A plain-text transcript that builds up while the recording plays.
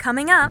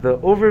Coming up, the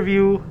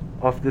overview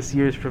of this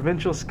year's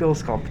provincial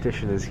skills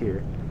competition is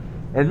here,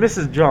 and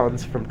Mrs.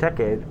 Johns from Tech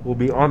Ed will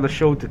be on the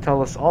show to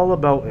tell us all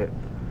about it.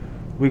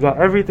 We got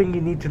everything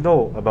you need to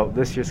know about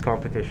this year's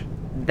competition.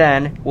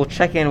 Then, we'll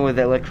check in with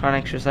the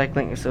Electronics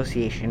Recycling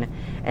Association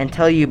and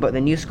tell you about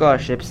the new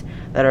scholarships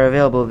that are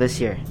available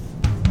this year.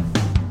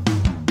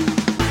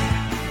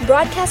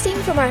 Broadcasting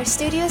from our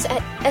studios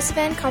at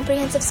SFN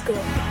Comprehensive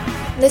School.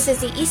 This is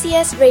the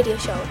ECS radio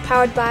show,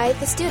 powered by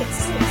the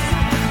students.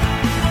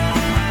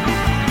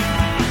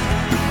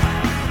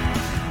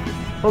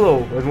 Hello,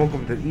 and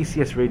welcome to the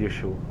ECS radio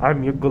show.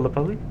 I'm Yug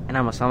Gulapalli. And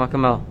I'm Osama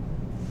Kamal.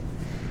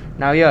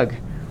 Now, Yug,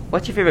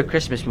 what's your favorite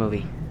Christmas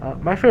movie?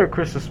 My favorite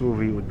Christmas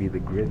movie would be The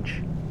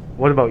Grinch.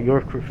 What about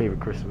your favorite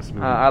Christmas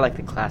movie? I like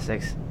the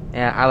classics.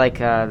 Yeah, I like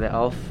the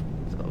Elf,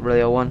 the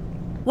really old one.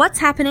 What's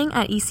happening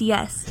at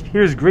ECS?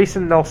 Here's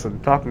Grayson Nelson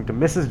talking to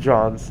Mrs.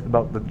 Johns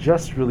about the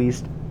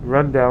just-released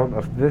rundown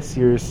of this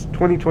year's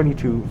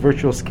 2022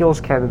 Virtual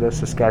Skills Canada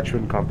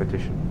Saskatchewan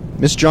competition.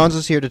 Ms. Johns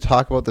is here to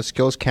talk about the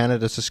Skills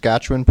Canada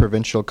Saskatchewan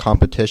provincial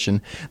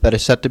competition that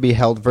is set to be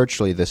held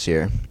virtually this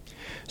year.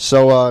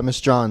 So,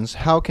 Ms. Johns,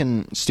 how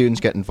can students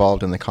get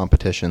involved in the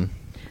competition?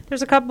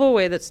 There's a couple of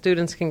ways that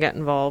students can get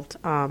involved.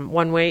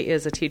 One way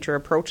is a teacher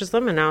approaches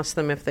them and asks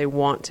them if they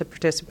want to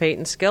participate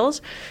in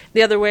skills.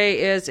 The other way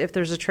is if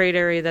there's a trade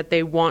area that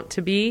they want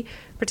to be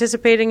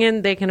participating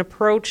in, they can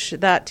approach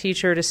that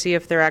teacher to see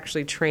if they're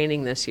actually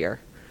training this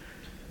year.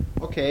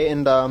 Okay,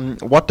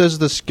 and what does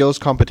the skills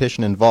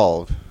competition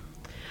involve?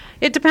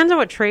 It depends on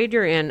what trade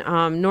you're in.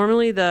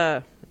 Normally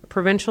the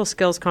provincial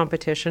skills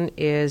competition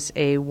is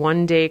a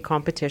one-day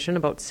competition,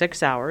 about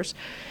 6 hours.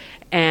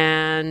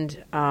 And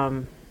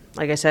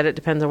like I said, it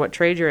depends on what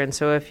trade you're in.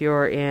 So if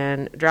you're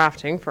in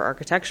drafting for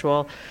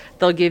architectural,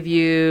 they'll give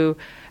you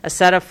a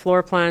set of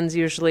floor plans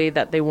usually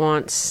that they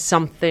want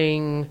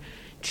something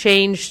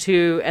changed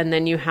to, and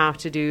then you have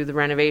to do the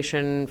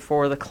renovation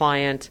for the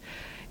client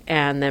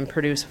and then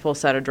produce a full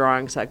set of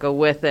drawings that go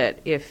with it.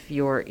 If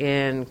you're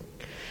in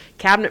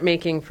cabinet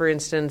making, for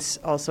instance,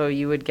 also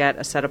you would get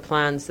a set of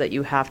plans that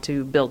you have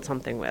to build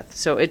something with.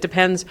 So it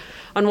depends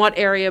on what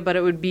area, but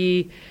it would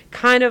be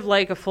kind of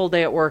like a full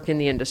day at work in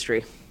the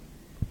industry.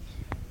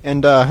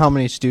 And how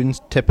many students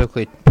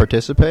typically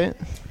participate?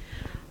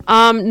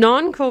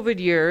 Non-COVID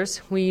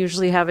years, we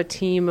usually have a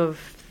team of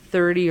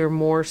 30 or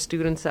more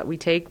students that we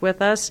take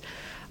with us.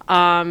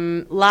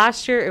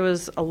 Last year it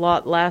was a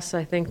lot less.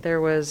 I think there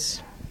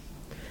was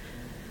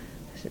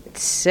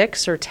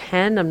 6 or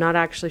 10. I'm not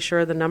actually sure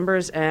of the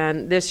numbers.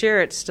 And this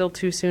year it's still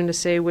too soon to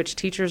say which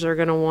teachers are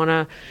going to want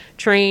to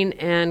train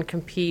and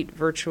compete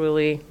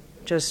virtually.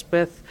 Just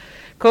with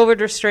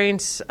COVID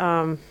restraints,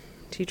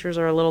 teachers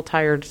are a little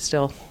tired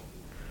still.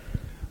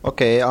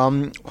 Okay,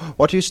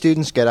 what do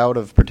students get out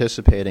of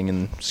participating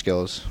in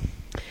skills?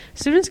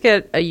 Students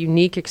get a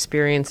unique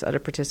experience out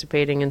of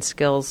participating in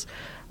skills.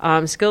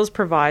 Skills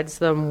provides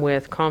them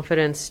with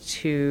confidence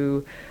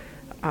to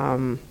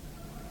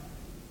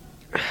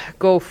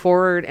go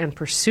forward and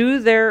pursue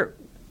their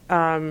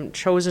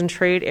chosen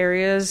trade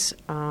areas.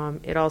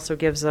 It also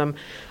gives them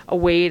a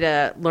way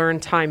to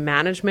learn time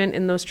management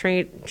in those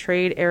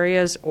trade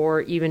areas, or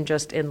even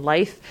just in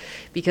life,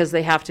 because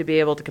they have to be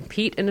able to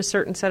compete in a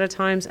certain set of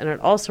times. And it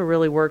also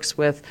really works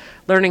with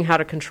learning how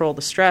to control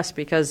the stress,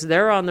 because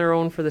they're on their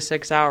own for the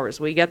 6 hours.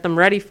 We get them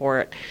ready for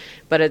it,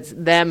 but it's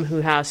them who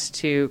has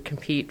to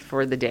compete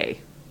for the day.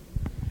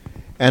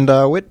 And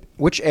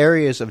which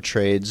areas of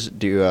trades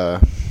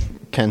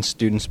can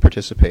students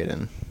participate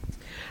in?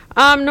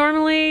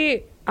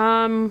 Normally,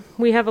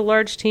 we have a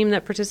large team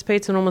that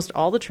participates in almost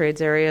all the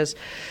trades areas.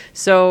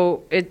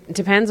 So it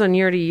depends on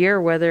year to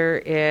year whether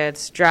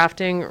it's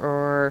drafting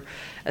or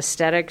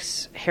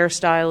aesthetics,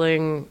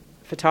 hairstyling,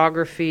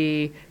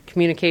 photography,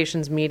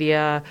 communications,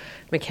 media,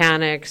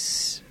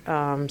 mechanics.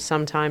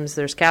 Sometimes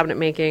there's cabinet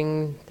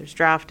making, there's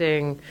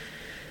drafting,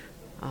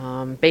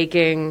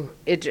 baking.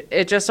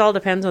 It just all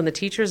depends on the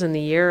teachers and the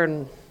year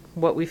and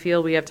what we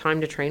feel we have time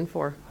to train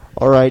for.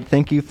 All right,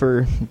 thank you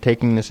for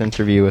taking this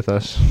interview with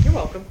us. You're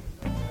welcome.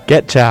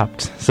 Get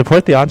Chapped.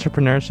 Support the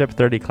Entrepreneurship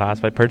 30 class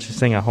by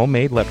purchasing a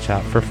homemade lip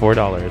chap for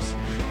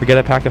 $4 or get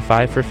a pack of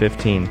 5 for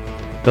 $15.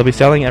 They'll be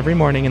selling every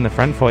morning in the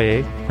front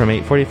foyer from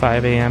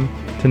 8:45 a.m.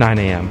 to 9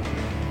 a.m.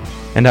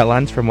 and at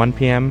lunch from 1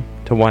 p.m.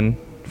 to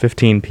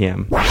 1:15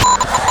 p.m.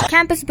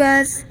 Campus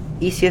Buzz.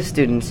 ECS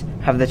students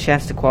have the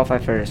chance to qualify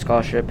for a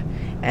scholarship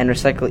and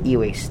recycle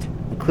e-waste,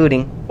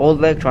 including old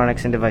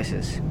electronics and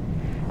devices.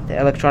 The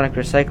Electronic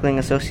Recycling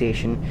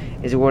Association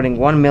is awarding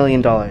 $1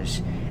 million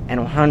and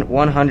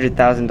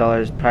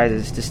 $100,000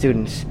 prizes to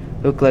students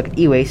who collect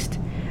e-waste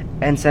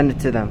and send it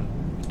to them.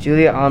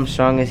 Julia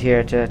Armstrong is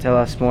here to tell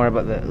us more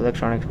about the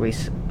Electronic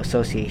Waste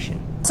Association.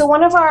 So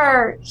one of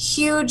our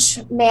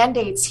huge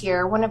mandates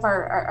here, one of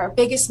our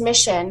biggest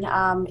mission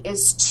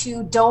is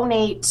to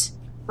donate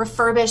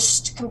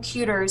refurbished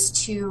computers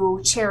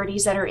to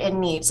charities that are in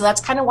need. So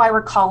that's kind of why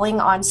we're calling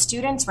on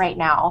students right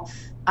now.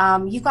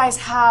 You guys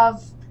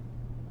have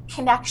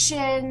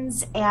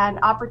connections and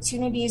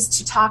opportunities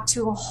to talk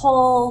to a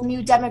whole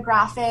new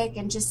demographic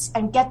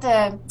and get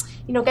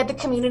the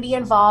community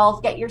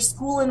involved, get your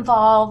school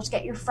involved,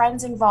 get your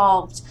friends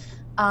involved,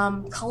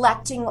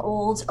 collecting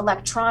old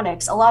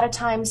electronics. A lot of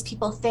times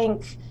people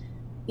think,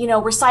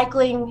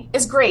 recycling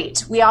is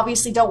great. We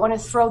obviously don't want to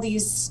throw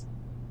these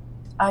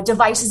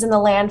devices in the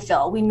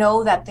landfill. We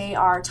know that they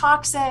are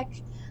toxic.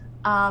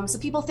 So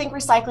people think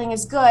recycling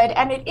is good,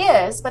 and it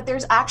is, but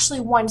there's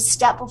actually one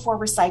step before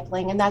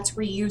recycling, and that's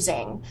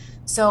reusing.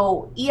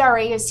 So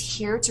ERA is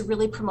here to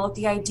really promote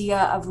the idea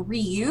of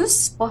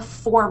reuse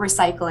before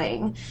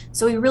recycling.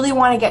 So we really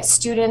want to get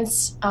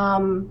students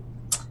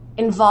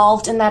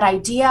involved in that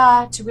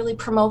idea to really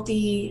promote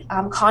the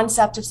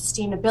concept of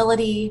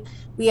sustainability.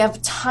 We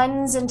have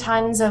tons and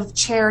tons of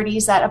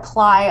charities that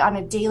apply on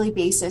a daily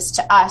basis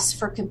to us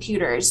for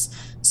computers.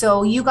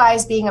 So you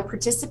guys being a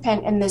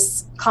participant in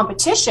this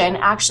competition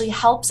actually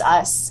helps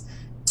us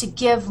to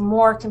give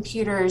more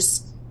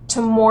computers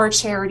to more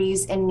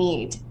charities in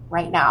need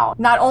right now.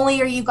 Not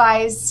only are you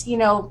guys,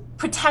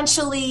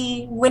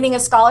 potentially winning a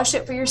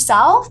scholarship for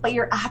yourself, but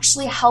you're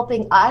actually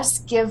helping us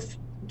give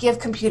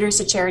computers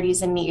to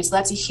charities in need. So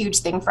that's a huge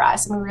thing for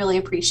us, and we really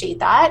appreciate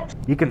that.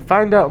 You can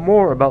find out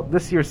more about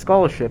this year's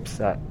scholarships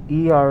at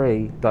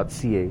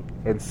era.ca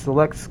and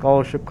select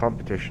scholarship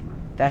competition.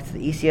 That's the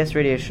ECS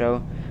radio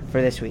show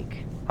for this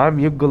week. I'm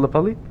Yug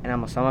Gulapalli. And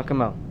I'm Osama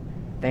Kamal.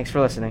 Thanks for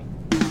listening.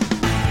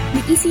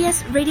 The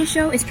ECS radio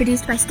show is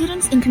produced by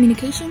students in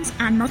communications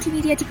and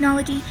multimedia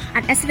technology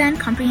at Estevan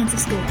Comprehensive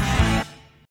School.